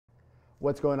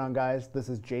What's going on, guys? This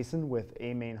is Jason with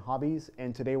Amain Hobbies,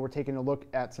 and today we're taking a look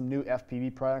at some new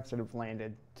FPV products that have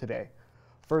landed today.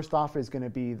 First off is going to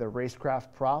be the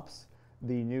Racekraft props,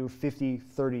 the new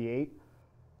 5038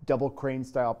 double crane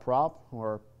style prop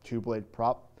or two-blade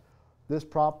prop. This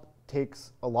prop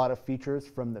takes a lot of features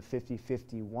from the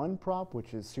 5051 prop,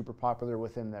 which is super popular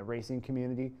within the racing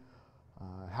community.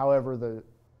 However, the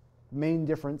main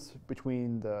difference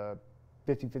between the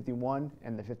 5051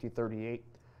 and the 5038,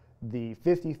 the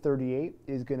 5038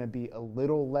 is going to be a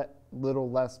little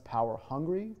less power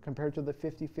hungry compared to the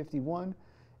 5051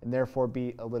 and therefore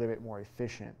be a little bit more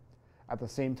efficient. At the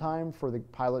same time, for the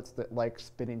pilots that like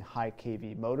spinning high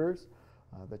kV motors,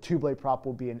 the two-blade prop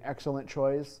will be an excellent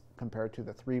choice compared to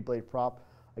the three-blade prop,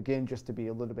 again just to be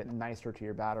a little bit nicer to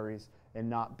your batteries and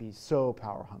not be so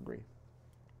power hungry.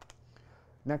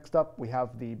 Next up, we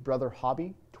have the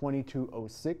Brotherhobby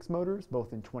 2206 motors,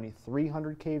 both in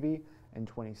 2300 kV and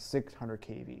 2600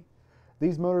 kV.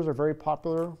 These motors are very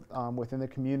popular within the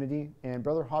community, and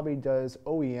Brotherhobby does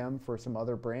OEM for some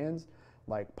other brands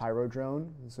like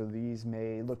Pyrodrone, so these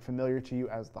may look familiar to you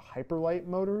as the Hyperlight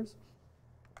motors.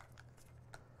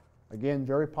 Again,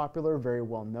 very popular, very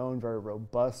well known, very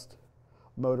robust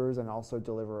motors, and also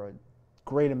deliver a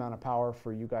great amount of power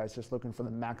for you guys just looking for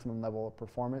the maximum level of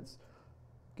performance.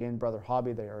 Again,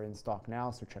 Brotherhobby, they are in stock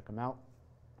now, so check them out.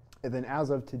 And then as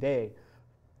of today,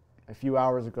 a few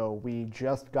hours ago, we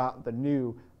just got the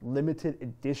new limited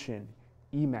edition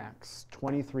Emax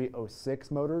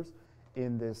 2306 motors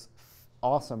in this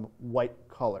awesome white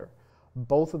color.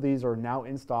 Both of these are now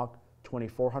in stock,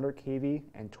 2400 kV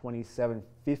and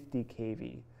 2750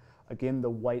 kV. Again, the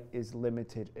white is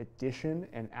limited edition,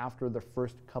 and after the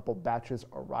first couple batches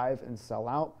arrive and sell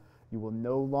out, you will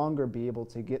no longer be able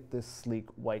to get this sleek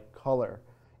white color.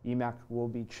 Emax will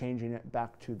be changing it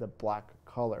back to the black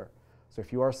color. So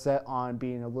if you are set on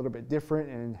being a little bit different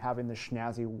and having the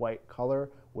snazzy white color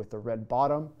with the red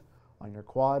bottom on your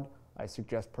quad, I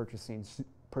suggest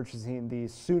purchasing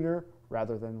these sooner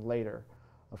rather than later.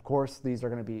 Of course, these are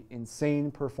going to be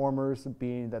insane performers,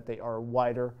 being that they are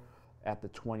wider at the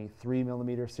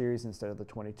 23mm series instead of the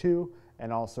 22,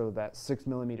 and also that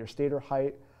 6mm stator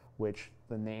height, which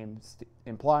the name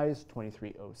implies,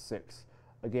 2306.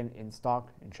 Again, in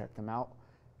stock, and check them out.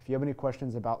 If you have any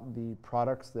questions about the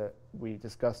products that we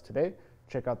discussed today,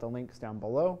 check out the links down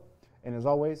below. And as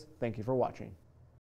always, thank you for watching.